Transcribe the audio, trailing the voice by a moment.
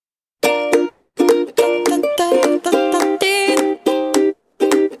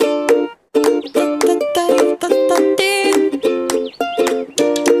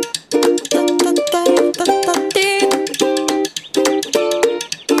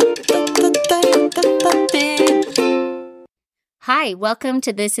Hi, welcome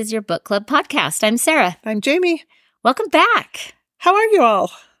to This Is Your Book Club podcast. I'm Sarah. I'm Jamie. Welcome back. How are you all?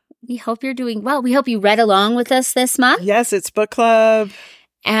 We hope you're doing well. We hope you read along with us this month. Yes, it's book club.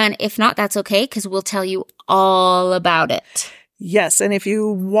 And if not, that's okay, because we'll tell you all about it. Yes, and if you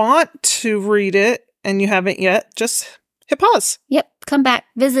want to read it and you haven't yet, just hit pause. Yep, come back,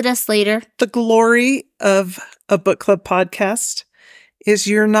 visit us later. The glory of a book club podcast is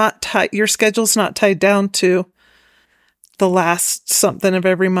your schedule's not tied down to the last something of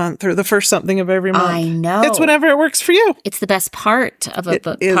every month or the first something of every month. I know. It's whenever it works for you. It's the best part of a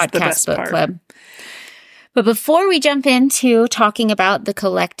podcast book part. club. But before we jump into talking about the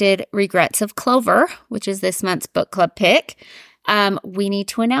collected regrets of Clover, which is this month's book club pick, we need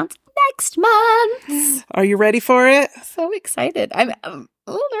to announce next month. Are you ready for it? So excited. I'm a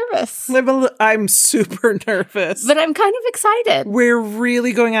little nervous. I'm super nervous. But I'm kind of excited. We're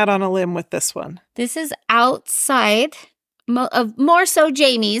really going out on a limb with this one. This is outside of more so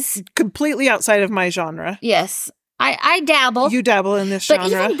Jamie's. Completely outside of my genre. Yes. I dabble. You dabble in this but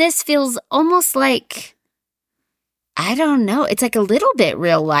genre. Even this feels almost like, I don't know, it's like a little bit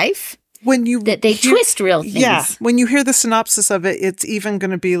real life. When you that they twist real things. Yeah. When you hear the synopsis of it, it's even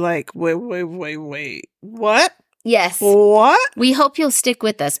going to be like, wait. What? Yes. What? We hope you'll stick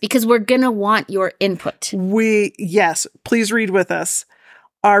with us because we're going to want your input. Yes, please read with us.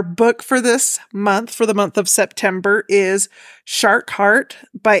 Our book for this month, for the month of September, is Shark Heart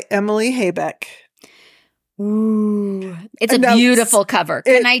by Emily Haybeck. Ooh. It's a beautiful cover.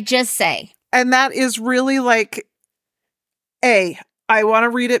 Can I just say? And that is really like, A, I want to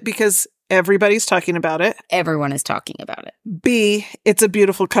read it because everybody's talking about it. Everyone is talking about it. B, it's a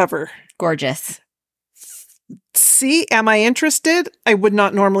beautiful cover. Gorgeous. C, am I interested? I would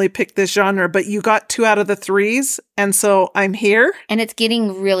not normally pick this genre, but you got 2 out of the 3s, and so I'm here. And it's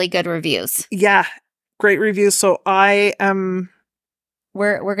getting really good reviews. Yeah, great reviews. So I am...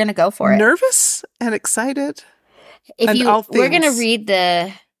 We're going to go for it. Nervous and excited. We're going to read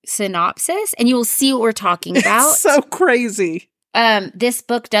the synopsis, and you will see what we're talking about. It's so crazy. This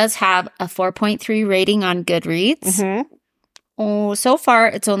book does have a 4.3 rating on Goodreads. Mm-hmm. Oh, so far,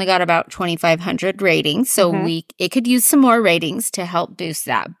 it's only got about 2,500 ratings, so it could use some more ratings to help boost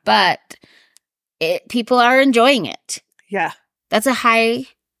that. But people are enjoying it. Yeah, that's a high,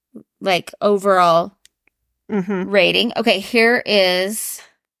 overall rating. Okay, here is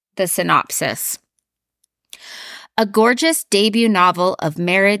the synopsis. A gorgeous debut novel of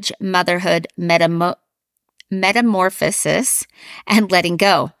marriage, motherhood, metamorphosis, and letting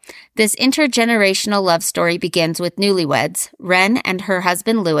go. This intergenerational love story begins with newlyweds, Wren and her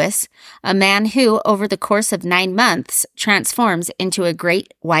husband Lewis, a man who, over the course of 9 months, transforms into a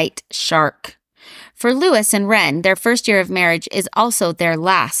great white shark. For Lewis and Wren, their first year of marriage is also their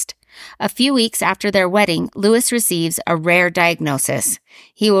last. A few weeks after their wedding, Lewis receives a rare diagnosis.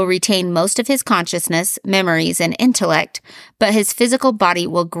 He will retain most of his consciousness, memories, and intellect, but his physical body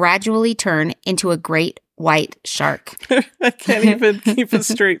will gradually turn into a great white shark. I can't even keep a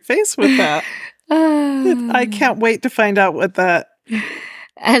straight face with that. I can't wait to find out what that...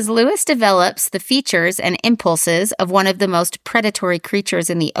 As Lewis develops the features and impulses of one of the most predatory creatures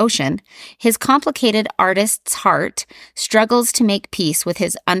in the ocean, his complicated artist's heart struggles to make peace with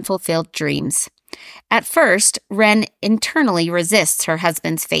his unfulfilled dreams. At first, Wren internally resists her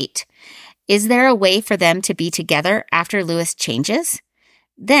husband's fate. Is there a way for them to be together after Lewis changes?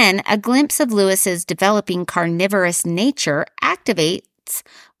 Then, a glimpse of Lewis's developing carnivorous nature activates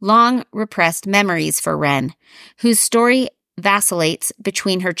long-repressed memories for Wren, whose story vacillates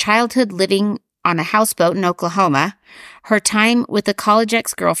between her childhood living on a houseboat in Oklahoma, her time with a college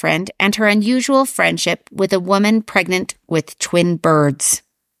ex-girlfriend, and her unusual friendship with a woman pregnant with twin birds.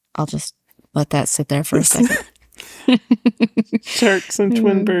 I'll just let that sit there for a second. Sharks and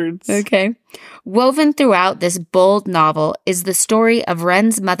twin birds. Okay. Woven throughout this bold novel is the story of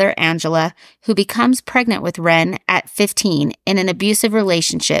Wren's mother, Angela, who becomes pregnant with Wren at 15 in an abusive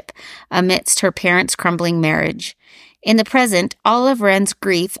relationship amidst her parents' crumbling marriage. In the present, all of Wren's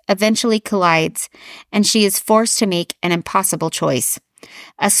grief eventually collides, and she is forced to make an impossible choice.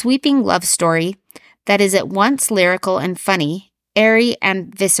 A sweeping love story that is at once lyrical and funny, airy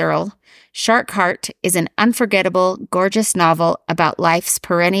and visceral, Shark Heart is an unforgettable, gorgeous novel about life's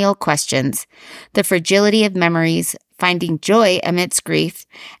perennial questions, the fragility of memories, finding joy amidst grief,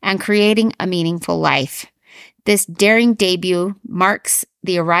 and creating a meaningful life. This daring debut marks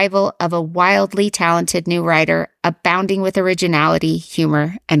the arrival of a wildly talented new writer, abounding with originality,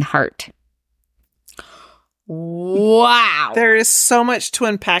 humor, and heart. Wow. There is so much to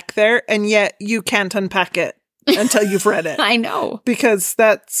unpack there, and yet you can't unpack it until you've read it. I know. Because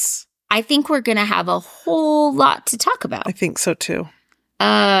that's I think we're going to have a whole lot to talk about. I think so too.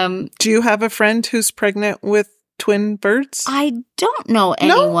 Do you have a friend who's pregnant with twin birds? I don't know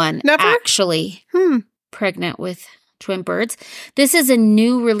anyone never? Actually pregnant with twin birds. This is a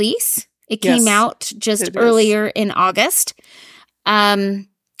new release. It came out just earlier in August.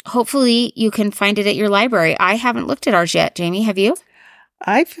 Hopefully you can find it at your library. I haven't looked at ours yet. Jamie, have you?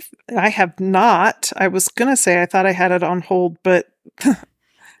 I have not. I was going to say I thought I had it on hold, but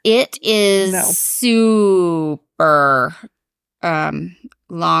it is super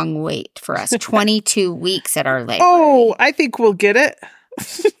long wait for us. 22 weeks at our library. Oh, I think we'll get it.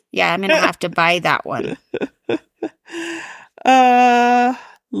 Yeah, I'm going to have to buy that one.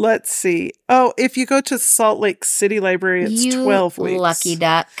 Let's see. Oh, if you go to Salt Lake City Library, it's 12 weeks. Lucky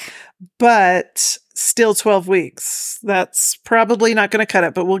duck. But still 12 weeks. That's probably not going to cut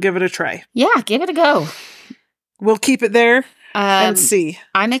it, but we'll give it a try. Yeah, give it a go. We'll keep it there and see.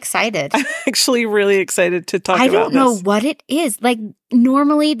 I'm excited. I'm actually really excited to talk about this. I don't know what it is. Like,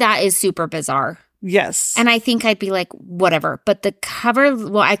 normally that is super bizarre. Yes. And I think I'd be like, whatever. But the cover,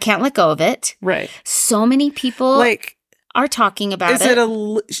 well, I can't let go of it. Right. So many people are talking about it.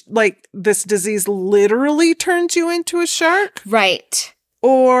 Is it this disease literally turns you into a shark? Right.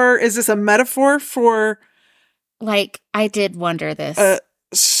 Or is this a metaphor for... Like, I did wonder this. A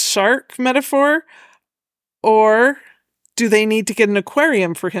shark metaphor? Or do they need to get an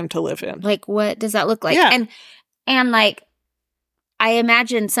aquarium for him to live in? Like, what does that look like? Yeah. And like, I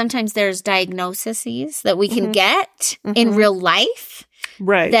imagine sometimes there's diagnoses that we can get in real life.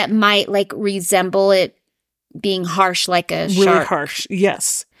 Right. That might, like, resemble it being harsh like a really shark. Really harsh,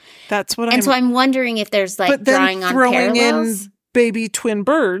 yes. That's what so I'm wondering if there's, like, but then drawing on throwing parallels. In baby twin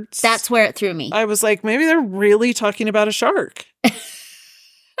birds. That's where it threw me. I was like, maybe they're really talking about a shark.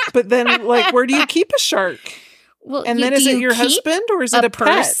 But then, like, where do you keep a shark? Well, and then is it your husband or is it a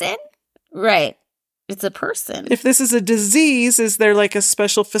person? Pet? Right. It's a person. If this is a disease, is there like a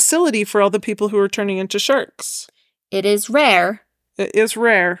special facility for all the people who are turning into sharks? It is rare. It is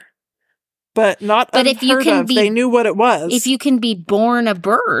rare. But not but unheard if you can of. Be, they knew what it was. If you can be born a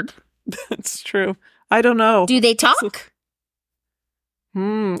bird. That's true. I don't know. Do they talk?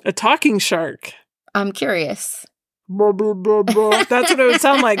 A talking shark. I'm curious. Blah, blah, blah, blah. That's what it would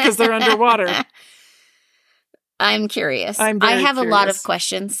sound like because they're underwater. I'm curious. I have a lot of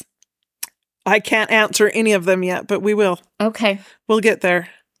questions. I can't answer any of them yet, but we will. Okay. We'll get there.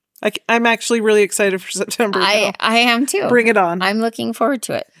 I'm actually really excited for September. I am too. Bring it on. I'm looking forward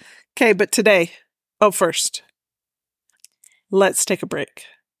to it. Okay, but today, first, let's take a break.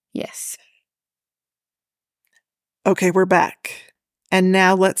 Yes. Okay, we're back. And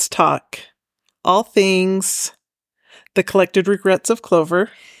now let's talk all things The Collected Regrets of Clover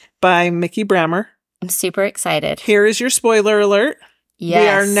by Mickey Brammer. I'm super excited. Here is your spoiler alert. Yes. We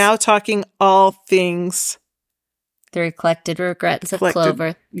are now talking all things The Collected Regrets of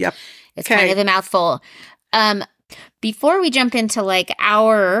Clover. Yep. It's kind of a mouthful. Before we jump into like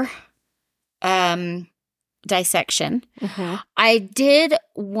our dissection, I did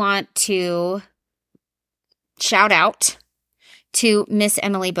want to shout out to Miss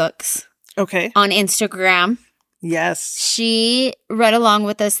Emily Books. Okay. On Instagram. Yes. She read along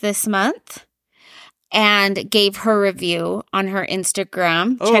with us this month and gave her review on her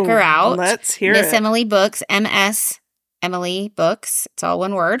Instagram. Check her out. Let's hear it. Miss Emily Books, MS Emily Books. It's all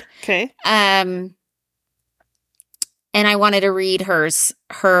one word. Okay. And I wanted to read her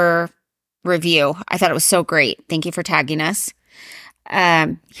review. I thought it was so great. Thank you for tagging us.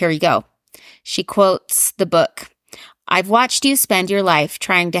 Here you go. She quotes the book. I've watched you spend your life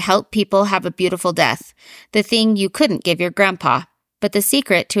trying to help people have a beautiful death, the thing you couldn't give your grandpa. But the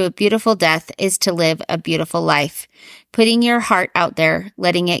secret to a beautiful death is to live a beautiful life. Putting your heart out there,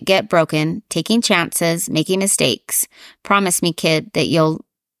 letting it get broken, taking chances, making mistakes. Promise me, kid, that you'll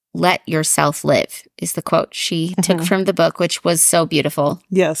let yourself live, is the quote she took from the book, which was so beautiful.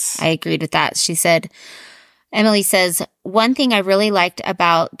 Yes. I agreed with that. She said, Emily says, one thing I really liked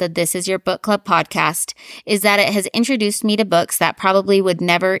about the This Is Your Book Club podcast is that it has introduced me to books that probably would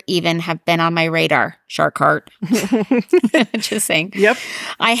never even have been on my radar. Shark Heart. Just saying. Yep.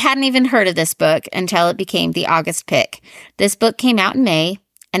 I hadn't even heard of this book until it became the August pick. This book came out in May,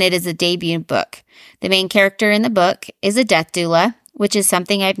 and it is a debut book. The main character in the book is a death doula, which is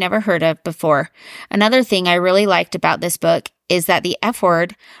something I've never heard of before. Another thing I really liked about this book is that the F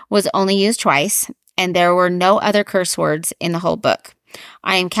word was only used twice, and there were no other curse words in the whole book.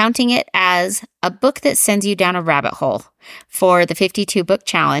 I am counting it as a book that sends you down a rabbit hole for the 52 book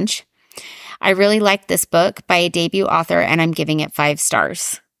challenge. I really like this book by a debut author, and I'm giving it 5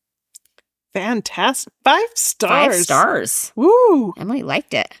 stars. Fantastic. 5 stars. 5 stars. Woo. Emily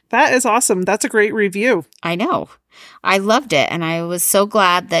liked it. That is awesome. That's a great review. I know. I loved it. And I was so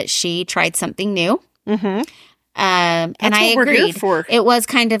glad that she tried something new. Mm-hmm. And I agreed. We're here for. It was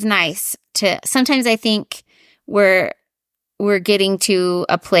kind of nice to, sometimes I think we're getting to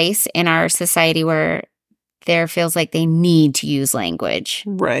a place in our society where there feels like they need to use language.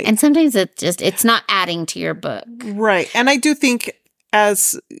 Right. And sometimes it's not adding to your book. Right. And I do think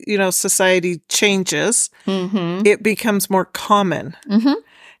as, society changes, it becomes more common. Mm-hmm.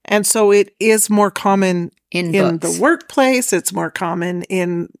 And so it is more common in books. the workplace. It's more common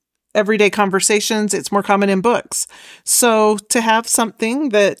in everyday conversations. It's more common in books. So to have something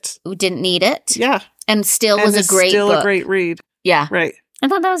that Who didn't need it. Yeah. And still was a great book. A great read. Yeah. Right. I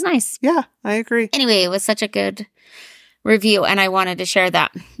thought that was nice. Yeah, I agree. Anyway, it was such a good review, and I wanted to share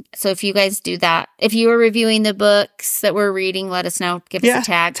that. So if you guys do that, if you are reviewing the books that we're reading, let us know. Give us a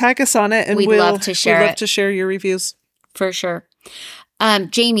tag. Tag us on it, and we'd love to share We'd love to share your reviews. For sure.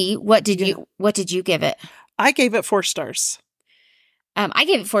 Jamie, what did you give it? I gave it 4 stars. I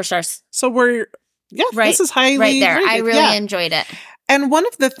gave it 4 stars. So this is highly right there. rated. I really enjoyed it. And one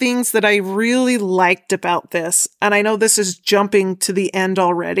of the things that I really liked about this, and I know this is jumping to the end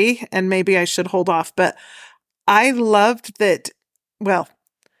already, and maybe I should hold off, but I loved that, well,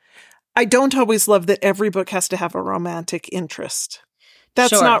 I don't always love that every book has to have a romantic interest.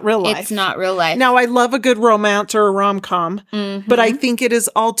 That's not real life. It's not real life. Now, I love a good romance or a rom-com, but I Mm-hmm. think it is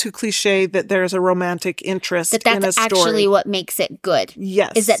all too cliche that there's a romantic interest in a story. That's actually what makes it good.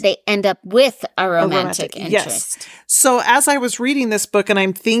 Yes. Is that they end up with a romantic interest. Yes. So as I was reading this book and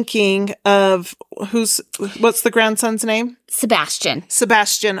I'm thinking of what's the grandson's name? Sebastian.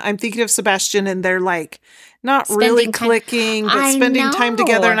 I'm thinking of Sebastian and they're like not Spending really time- clicking, but I spending time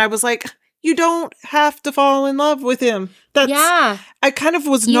together. know. And I was like, you don't have to fall in love with him. Yeah. I kind of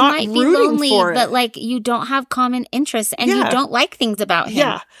was You not might be rooting lonely, for it. but like you don't have common interests and you don't like things about him.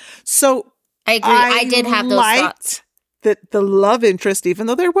 Yeah. So I agree. I did have those thoughts. That the love interest, even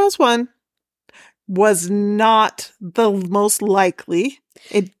though there was one, was not the most likely.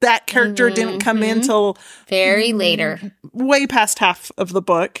 That character didn't come in till very later, way past half of the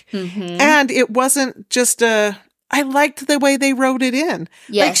book. Mm-hmm. And it wasn't just I liked the way they wrote it in.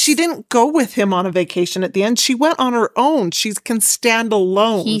 Yes. Like she didn't go with him on a vacation at the end. She went on her own. She can stand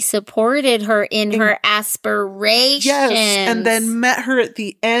alone. He supported her in her aspirations. Yes, and then met her at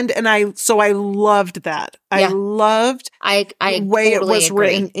the end, and I loved that. I loved I the way totally it was agree.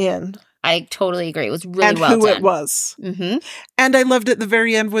 written in. I totally agree. It was really And well who done. it was. Mm-hmm. And I loved at the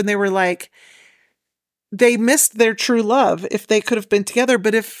very end when they were like, they missed their true love if they could have been together.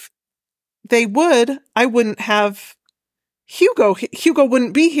 But if they would, I wouldn't have Hugo. Hugo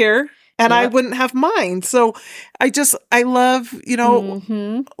wouldn't be here and I wouldn't have mine. So I love,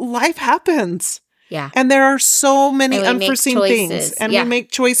 life happens. Yeah. And there are so many And we make unforeseen things. choices. And we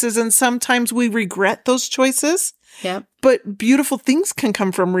make choices and sometimes we regret those choices. Yep. But beautiful things can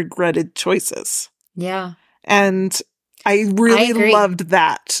come from regretted choices. Yeah. And I really loved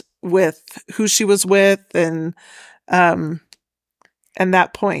that with who she was with and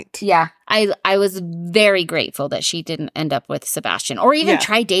that point. Yeah. I was very grateful that she didn't end up with Sebastian or even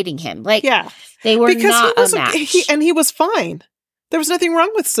try dating him. Like, they were because not a match. He was fine. There was nothing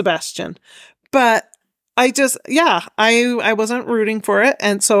wrong with Sebastian. But I wasn't rooting for it.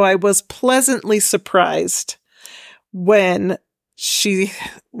 And so I was pleasantly surprised when she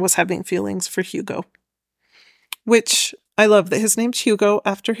was having feelings for Hugo, which I love that his name's Hugo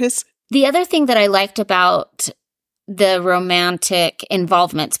after his. The other thing that I liked about the romantic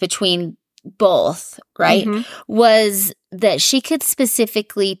involvements between both, right, was that she could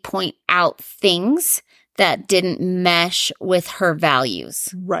specifically point out things that didn't mesh with her values.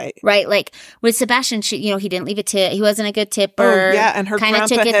 Right. Right. Like with Sebastian, he didn't leave a tip. He wasn't a good tipper. Oh, yeah. And her kind of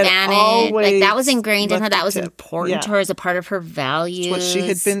grandpa took had advantage. Like that was always ingrained in her. left a That was tip. important to her as a part of her values. What she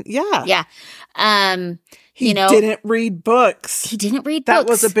had been. Yeah. Yeah. He didn't read books. He didn't read That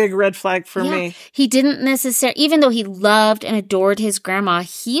books. was a big red flag for me. He didn't necessarily, even though he loved and adored his grandma,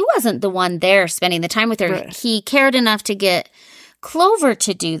 he wasn't the one there spending the time with her. Right. He cared enough to get Clover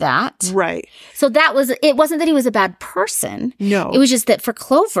to do that. Right. So it wasn't that he was a bad person. No. It was just that for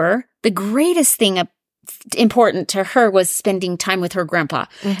Clover, the greatest thing important to her was spending time with her grandpa.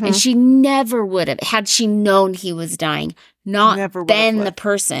 Mm-hmm. And she never would have, had she known he was dying, not Never would been have the left.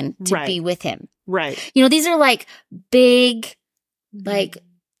 person to Right. be with him. Right. These are like big, like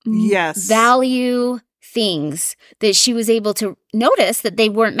Yes. value things that she was able to notice that they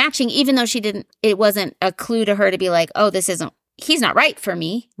weren't matching, even though it wasn't a clue to her to be like, oh, he's not right for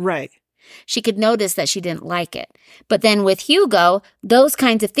me. Right. She could notice that she didn't like it. But then with Hugo, those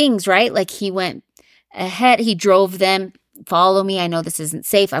kinds of things, right? Like he went ahead, he drove them, follow me. I know this isn't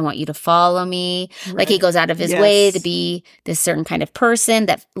safe. I want you to follow me. Right. Like he goes out of his way to be this certain kind of person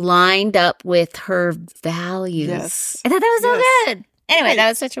that lined up with her values. Yes. I thought that was so good. Anyway, that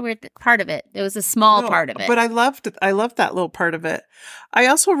was such a weird part of it. It was a small part of it. But I loved that little part of it. I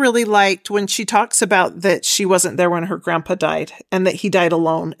also really liked when she talks about that she wasn't there when her grandpa died and that he died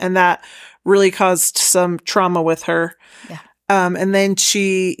alone. And that really caused some trauma with her. Yeah. And then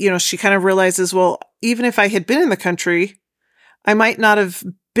she kind of realizes, well, even if I had been in the country, I might not have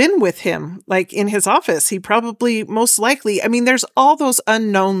been with him, like in his office. He probably, most likely, I mean, there's all those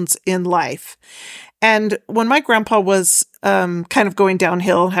unknowns in life. And when my grandpa was kind of going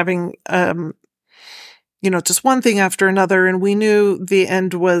downhill, having, just one thing after another, and we knew the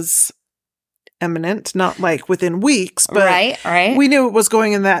end was imminent, not like within weeks, but right. We knew it was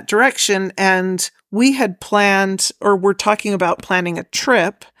going in that direction. And we had planned, or we're talking about planning a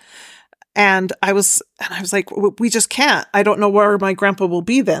trip. And I was like, we just can't. I don't know where my grandpa will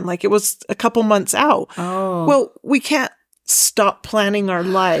be then. Like it was a couple months out. Oh. Well, we can't stop planning our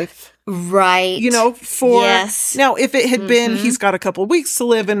life. Right. Yes. Now, if it had been, he's got a couple weeks to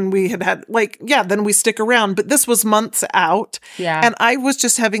live and we had then we stick around. But this was months out. Yeah. And I was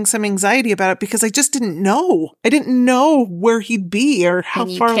just having some anxiety about it because I just didn't know. I didn't know where he'd be or how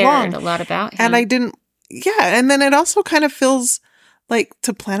far along. And you cared a lot about him. And I didn't. Yeah. And then it also kind of feels like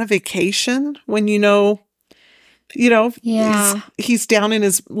to plan a vacation when he's down in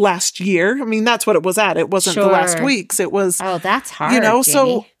his last year. I mean, that's what it was at. It wasn't the last weeks. It was. Oh, that's hard.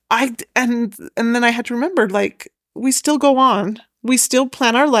 So and then I had to remember, like, we still go on. We still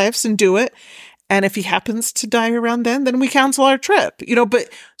plan our lives and do it. And if he happens to die around then we cancel our trip, but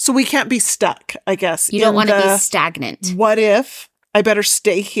so we can't be stuck, I guess. You don't want to be stagnant. What if I better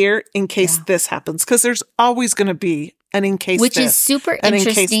stay here in case this happens? Because there's always going to be an in case Which this, is super an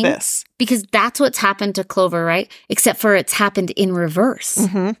interesting in case this. Because that's what's happened to Clover, right? Except for it's happened in reverse.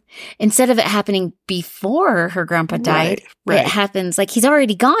 Mm-hmm. Instead of it happening before her grandpa died, right. It happens like he's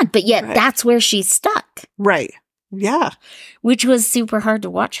already gone, but yet that's where she's stuck. Right. Yeah. Which was super hard to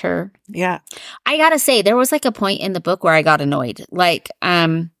watch her. Yeah. I gotta say, there was like a point in the book where I got annoyed. Like,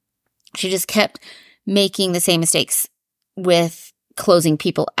 she just kept making the same mistakes with closing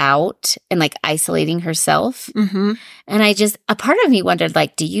people out and like isolating herself. Mm-hmm. And a part of me wondered,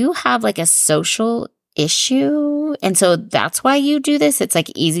 like, do you have like a social issue? And so that's why you do this? It's like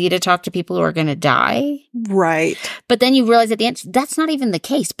easy to talk to people who are going to die. Right. But then you realize at the end, that's not even the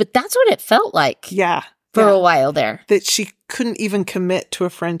case. But that's what it felt like. Yeah. For a while there. That she couldn't even commit to a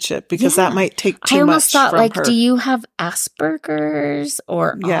friendship because that might take too much. I almost thought, from her. Do you have Asperger's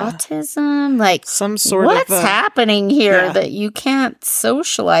or autism? Like, some sort what's of happening here that you can't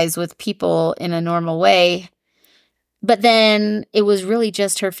socialize with people in a normal way? But then it was really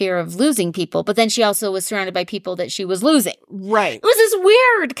just her fear of losing people. But then she also was surrounded by people that she was losing. Right. It was this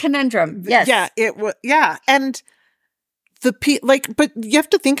weird conundrum. Yes. Yeah. It was. Yeah. And but you have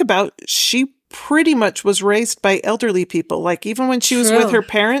to think about, she pretty much was raised by elderly people. Like even when she was with her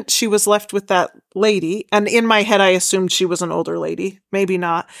parents, she was left with that lady. And in my head, I assumed she was an older lady. Maybe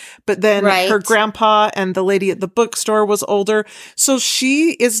not. But then her grandpa and the lady at the bookstore was older. So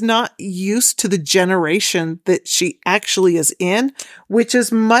she is not used to the generation that she actually is in, which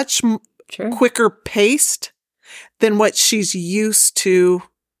is much quicker paced than what she's used to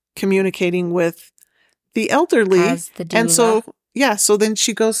communicating with the elderly. As the doula. And so so then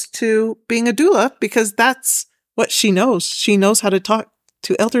she goes to being a doula because that's what she knows. She knows how to talk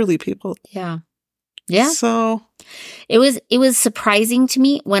to elderly people. Yeah. Yeah. So it was surprising to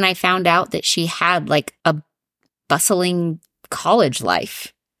me when I found out that she had like a bustling college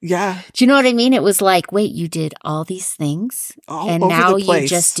life. Yeah. Do you know what I mean? It was like, wait, you did all these things and now you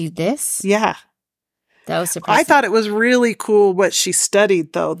just do this? Yeah. That was surprising. I thought it was really cool what she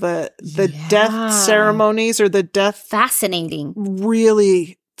studied, though. The death ceremonies or the death. Fascinating.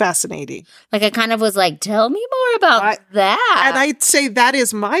 Really fascinating. Like I kind of was like, tell me more about that. And I'd say that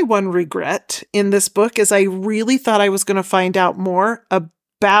is my one regret in this book is I really thought I was going to find out more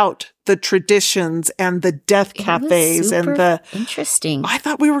about the traditions and the death cafes and the interesting. I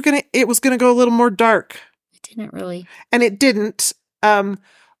thought it was going to go a little more dark. It didn't really. And it didn't.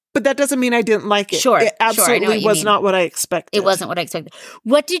 But that doesn't mean I didn't like it. Sure. It absolutely was not what I expected. It wasn't what I expected.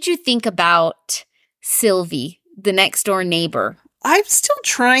 What did you think about Sylvie, the next door neighbor? I'm still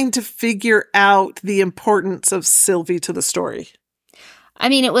trying to figure out the importance of Sylvie to the story. I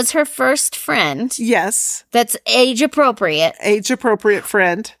mean, it was her first friend. Yes. That's age appropriate. Age appropriate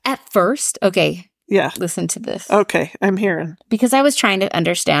friend. At first. Okay. Yeah. Listen to this. Okay. I'm hearing. Because I was trying to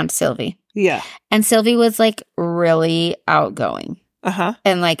understand Sylvie. Yeah. And Sylvie was like really outgoing. Uh-huh.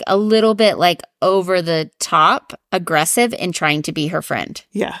 And like a little bit like over the top aggressive in trying to be her friend.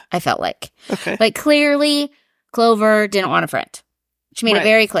 Yeah. I felt like. Okay. Like clearly Clover didn't want a friend. She made it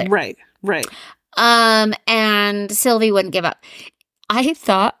very clear. Right. And Sylvie wouldn't give up. I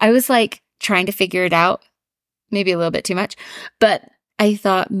thought, I was like trying to figure it out, maybe a little bit too much, but I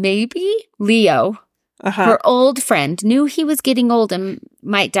thought maybe Leo, her old friend, knew he was getting old and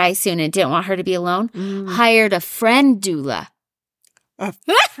might die soon and didn't want her to be alone, hired a friend doula. A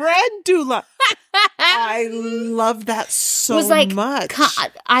friend doula. I love that so much.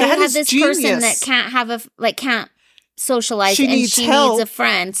 I have this genius. Person that can't have can't socialize, she needs a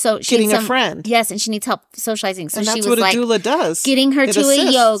friend. So she getting a friend. Yes, and she needs help socializing. So and that's she was what like, a doula does. Getting her to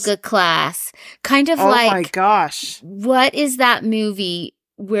a yoga class. Kind of like, oh my gosh. What is that movie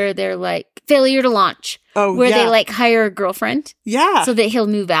where they're like, Failure to Launch? Oh, where they like hire a girlfriend. Yeah. So that he'll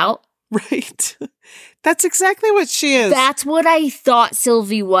move out. Right. That's exactly what she is. That's what I thought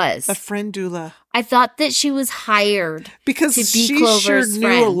Sylvie was. A friend doula. I thought that she was hired because to be she Clover's sure friends.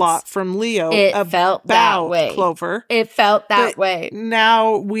 knew a lot from Leo felt that way. Clover. It felt that way.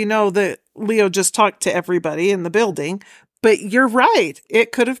 Now we know that Leo just talked to everybody in the building. But you're right.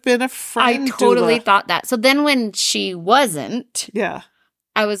 It could have been a friend I totally doula. Thought that. So then when she wasn't,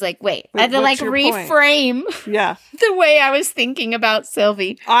 I was like, wait I had to like reframe the way I was thinking about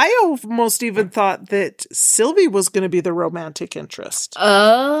Sylvie. I almost even thought that Sylvie was going to be the romantic interest.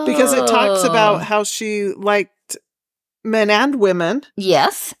 Oh. Because it talks about how she liked men and women.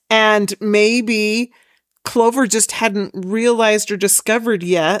 Yes. And maybe Clover just hadn't realized or discovered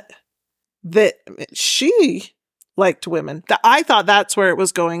yet that she liked women. I thought that's where it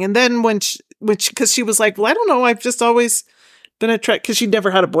was going. And then because she was like, well, I don't know, I've just always been attracted, because she never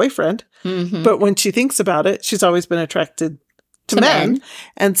had a boyfriend. Mm-hmm. But when she thinks about it, she's always been attracted to men.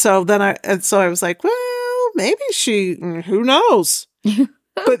 And so then I was like, well, maybe who knows?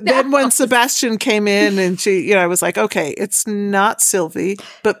 But then when Sebastian came in and I was like, okay, it's not Sylvie,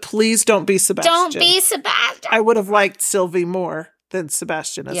 but please don't be Sebastian. Don't be Sebastian. I would have liked Sylvie more than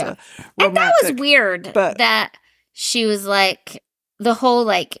Sebastian as a romantic. And that was weird that she was like, the whole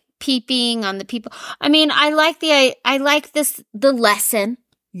like peeping on the people. I mean, I like the lesson.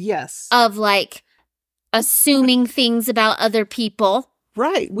 Yes. Of like assuming things about other people.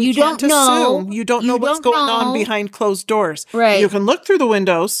 Right. You can't assume. You don't know what's going on behind closed doors. Right. You can look through the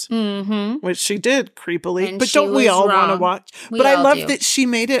windows, which she did creepily, and but don't we all want to watch? But I love that she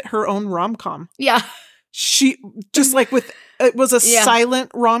made it her own rom-com. Yeah. She just like it was a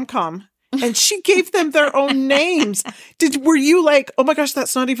silent rom-com. And she gave them their own names. Were you like, oh my gosh,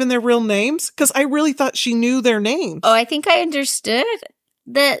 that's not even their real names? Because I really thought she knew their names. Oh, I think I understood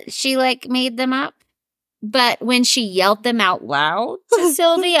that she like made them up. But when she yelled them out loud to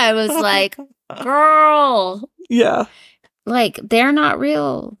Sylvie, I was like, girl. Yeah. Like, they're not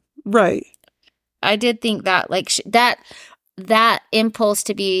real. Right. I did think that, like, that impulse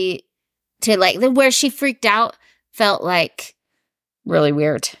where she freaked out felt like really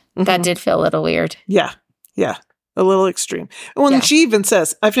weird. Mm-hmm. That did feel a little weird. Yeah. Yeah. A little extreme. When she even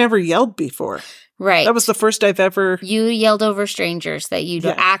says, I've never yelled before. Right. That was the first I've ever... You yelled over strangers that you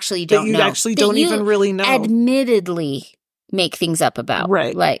actually don't know. That you actually don't even really know. Admittedly make things up about.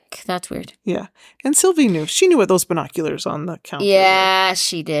 Right. Like, that's weird. Yeah. And Sylvie knew. She knew what those binoculars on the counter were.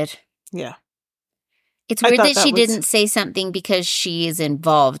 She did. Yeah. It's weird that she didn't say something because she is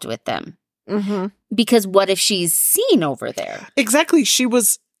involved with them. Mm-hmm. Because what if she's seen over there? Exactly. She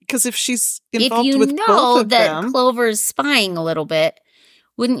was... Because if she's involved with both of them... If you know that Clover's spying a little bit,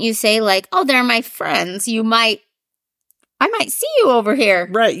 wouldn't you say like, oh, they're my friends. I might see you over here.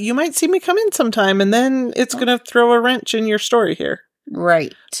 Right. You might see me come in sometime, and then it's going to throw a wrench in your story here.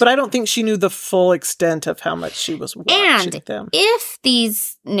 Right. But I don't think she knew the full extent of how much she was watching them. If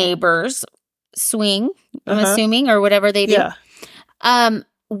these neighbors swing, I'm assuming, or whatever they do,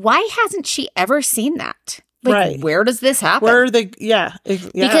 why hasn't she ever seen that? Like, where does this happen? Where are they? Yeah.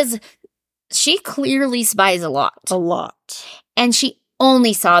 Because she clearly spies a lot. A lot. And she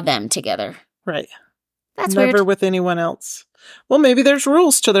only saw them together. Right. That's Never weird. with anyone else. Well, maybe there's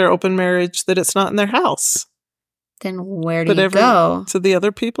rules to their open marriage that it's not in their house. Then where do you go? To the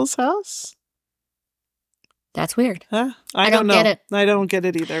other people's house? That's weird. Huh? I don't know. Get it. I don't get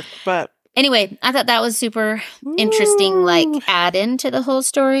it either. But anyway, I thought that was super interesting, like, add-in to the whole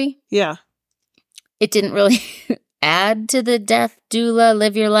story. Yeah. It didn't really add to the death doula,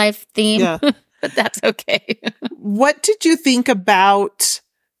 live your life theme. Yeah. But that's okay. What did you think about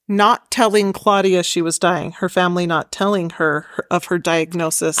not telling Claudia she was dying? Her family not telling her of her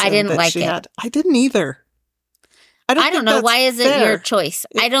diagnosis. I didn't like it. I didn't either. I don't think know. that's Why is it fair. your choice?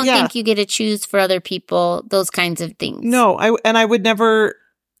 I don't think you get to choose for other people, those kinds of things. No, I would never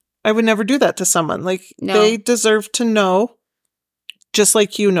do that to someone. Like, they deserve to know, just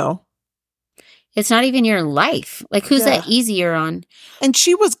like you know. It's not even your life. Like, who's that easier on? And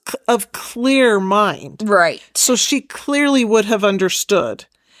she was of clear mind. Right. So she clearly would have understood.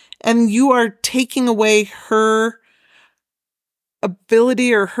 And you are taking away her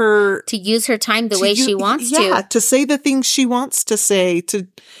ability or her... to use her time the way she wants to. Yeah, to say the things she wants to say, to,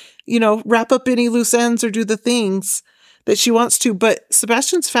 wrap up any loose ends or do the things that she wants to. But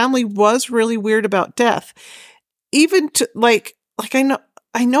Sebastian's family was really weird about death. Even to, like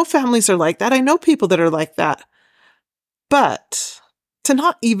I know families are like that. I know people that are like that. But to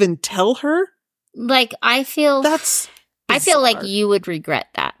not even tell her? Like, I feel like you would regret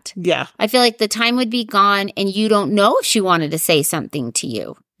that. Yeah. I feel like the time would be gone and you don't know if she wanted to say something to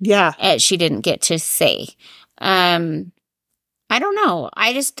you. Yeah. She didn't get to say. I don't know.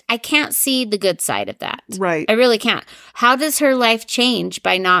 I can't see the good side of that. Right. I really can't. How does her life change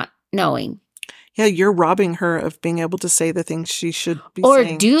by not knowing? Yeah, you're robbing her of being able to say the things she should be Or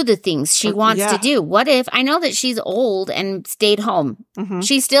saying. do the things she wants to do. What if, I know that she's old and stayed home. Mm-hmm.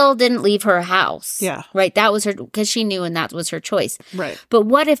 She still didn't leave her house. Yeah. Right? That was her, because she knew and that was her choice. Right. But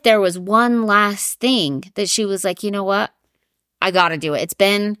what if there was one last thing that she was like, you know what? I got to do it. It's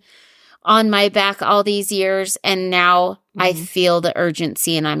been on my back all these years and now I feel the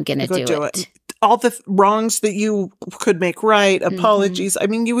urgency and I'm going to do it. All the wrongs that you could make right, apologies. I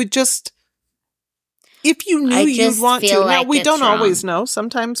mean, you would just... If you knew you'd want to. Now, we don't always know.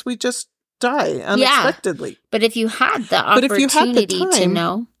 Sometimes we just die unexpectedly. Yeah. But if you had the opportunity to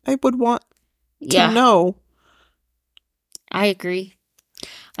know. I would want to know. I agree.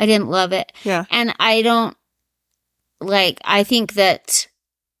 I didn't love it. Yeah. And I don't, I think that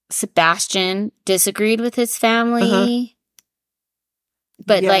Sebastian disagreed with his family.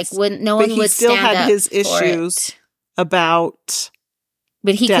 But, no one would stand up. But he still had his issues about...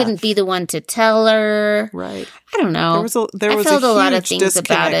 But he couldn't be the one to tell her. Right. I don't know. There was a lot of things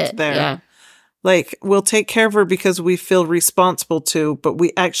about it there. Yeah. Like, we'll take care of her because we feel responsible to, but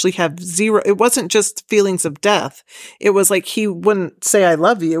we actually have zero. It wasn't just feelings of death. It was like he wouldn't say I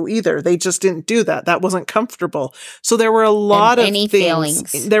love you either. They just didn't do that. That wasn't comfortable. So there were a lot of things.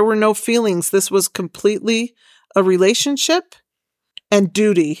 Feelings. There were no feelings. This was completely a relationship and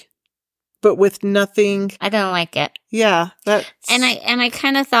duty. But with nothing. I don't like it. Yeah. And I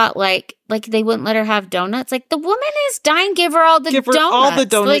kind of thought like they wouldn't let her have donuts. Like, the woman is dying. Give her all the donuts. Give her all the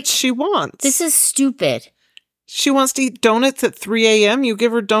donuts she wants. This is stupid. She wants to eat donuts at 3 a.m. You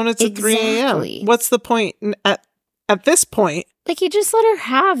give her donuts at 3 a.m. What's the point at this point? Like, you just let her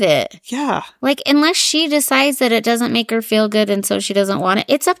have it. Yeah. Like, unless she decides that it doesn't make her feel good and so she doesn't want it,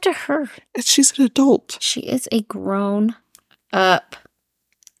 it's up to her. She's an adult. She is a grown up.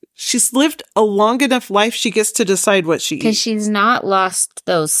 She's lived a long enough life, she gets to decide what she eats. Because she's not lost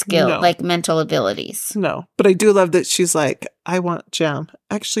those skills, like mental abilities. No, but I do love that she's like, I want jam.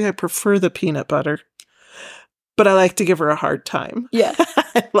 Actually, I prefer the peanut butter. But I like to give her a hard time. Yeah.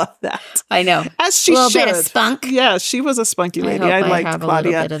 I love that. I know. As she should. A little bit of spunk. Yeah, she was a spunky lady. I liked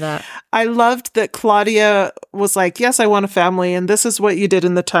Claudia. A little bit of that. I loved that Claudia was like, yes, I want a family, and this is what you did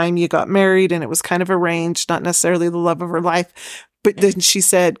in the time you got married, and it was kind of arranged, not necessarily the love of her life. But then she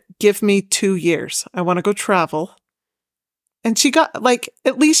said, give me 2 years. I want to go travel. And she got,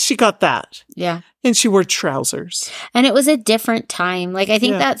 at least she got that. Yeah. And she wore trousers. And it was a different time. I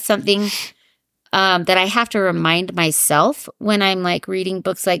think that's something that I have to remind myself when I'm, reading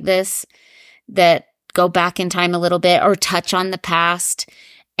books like this that go back in time a little bit or touch on the past.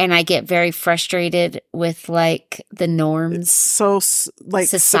 And I get very frustrated with, the norms. It's so,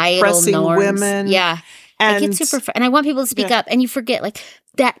 societal norms. Women. Yeah. And I get super, and I want people to speak up, and you forget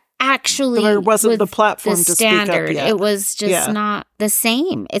that actually there wasn't the platform to standard. Speak up yet. It was just not the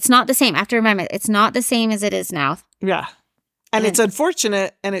same. It's not the same. I have to remember, it's not the same as it is now. Yeah. And it's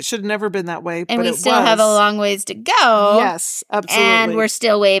unfortunate, and it should have never been that way. And but we still have a long ways to go. Yes, absolutely. And we're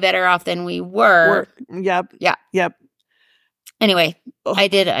still way better off than we were. Yep. Yeah. Yep. Anyway, I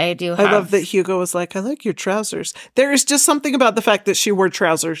love that Hugo was like, I like your trousers. There is just something about the fact that she wore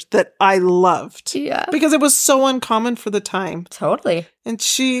trousers that I loved. Yeah. Because it was so uncommon for the time. Totally. And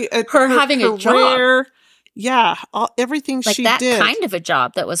she... her having a job. Yeah. Everything she did. That kind of a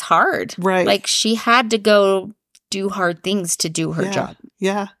job that was hard. Right. She had to go do hard things to do her job.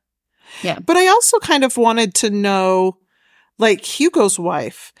 Yeah. Yeah. But I also kind of wanted to know... Hugo's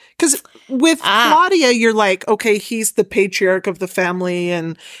wife. Because with Claudia, you're like, okay, he's the patriarch of the family,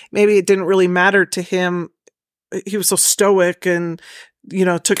 and maybe it didn't really matter to him. He was so stoic and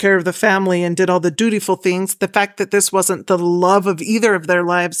took care of the family and did all the dutiful things. The fact that this wasn't the love of either of their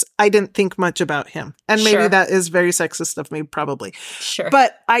lives, I didn't think much about him. And maybe that is very sexist of me, probably. Sure.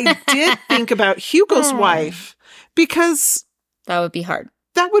 But I did think about Hugo's wife, because that would be hard.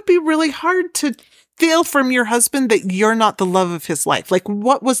 That would be really hard to feel from your husband that you're not the love of his life. Like,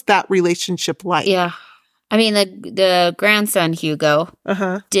 what was that relationship like? Yeah. I mean, the grandson, Hugo,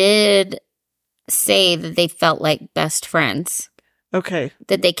 did say that they felt like best friends. Okay.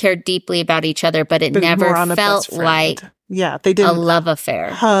 That they cared deeply about each other, but it never felt like they didn't a love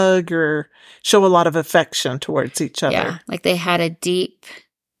affair. Hug or show a lot of affection towards each other. Yeah, like they had a deep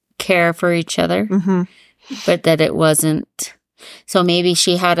care for each other, but that it wasn't. So maybe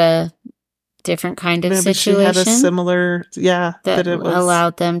she had a different kind of situation. She had a similar, that it was,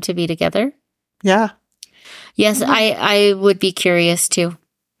 allowed them to be together. Yeah. Yes, I would be curious too.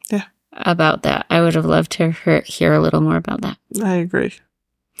 Yeah. About that. I would have loved to hear a little more about that. I agree.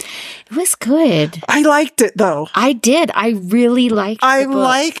 It was good. I liked it though. I did. I really liked the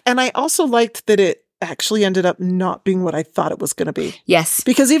book. And I also liked that it actually ended up not being what I thought it was going to be. Yes.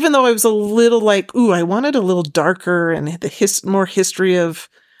 Because even though I was a little like, I wanted a little darker and more history of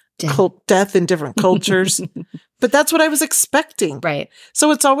death in different cultures. But that's what I was expecting. Right.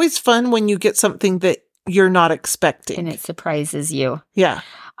 So it's always fun when you get something that you're not expecting. And it surprises you. Yeah.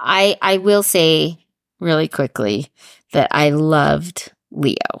 I will say really quickly that I loved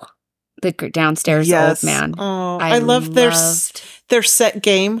Leo, the downstairs old man. Oh, I loved their set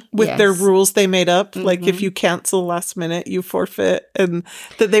game with their rules they made up. Like if you cancel last minute, you forfeit, and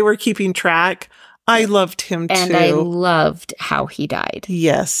that they were keeping track. I loved him too. And I loved how he died.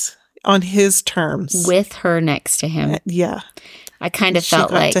 Yes. On his terms. With her next to him. Yeah. I kind of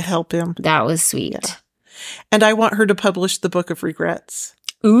felt like to help him. That was sweet. Yeah. And I want her to publish the Book of Regrets.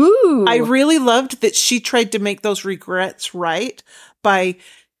 Ooh. I really loved that she tried to make those regrets right by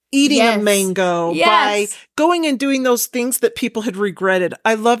eating a mango, by going and doing those things that people had regretted.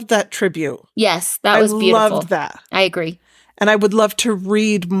 I loved that tribute. Yes, that was beautiful. I loved that. I agree. And I would love to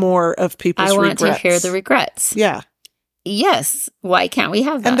read more of people's regrets. I want to hear the regrets. Yeah. Yes. Why can't we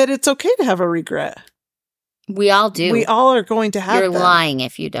have that? And that it's okay to have a regret. We all do. We all are going to have You're lying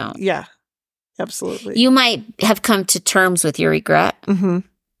if you don't. Yeah. Absolutely. You might have come to terms with your regret.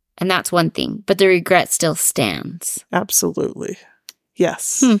 And that's one thing. But the regret still stands. Absolutely.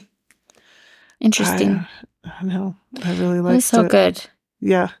 Yes. Interesting. I know. I really liked it. It was so good.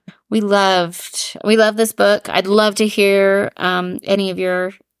 Yeah. We love this book. I'd love to hear any of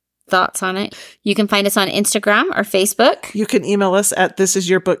your thoughts on it. You can find us on Instagram or Facebook. You can email us at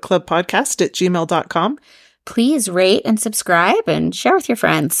thisisyourbookclubpodcast@gmail.com. Please rate and subscribe and share with your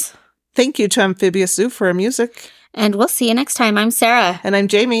friends. Thank you to Amphibious Zoo for our music. And we'll see you next time. I'm Sarah. And I'm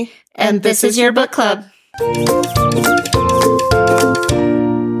Jamie. And this is your book club.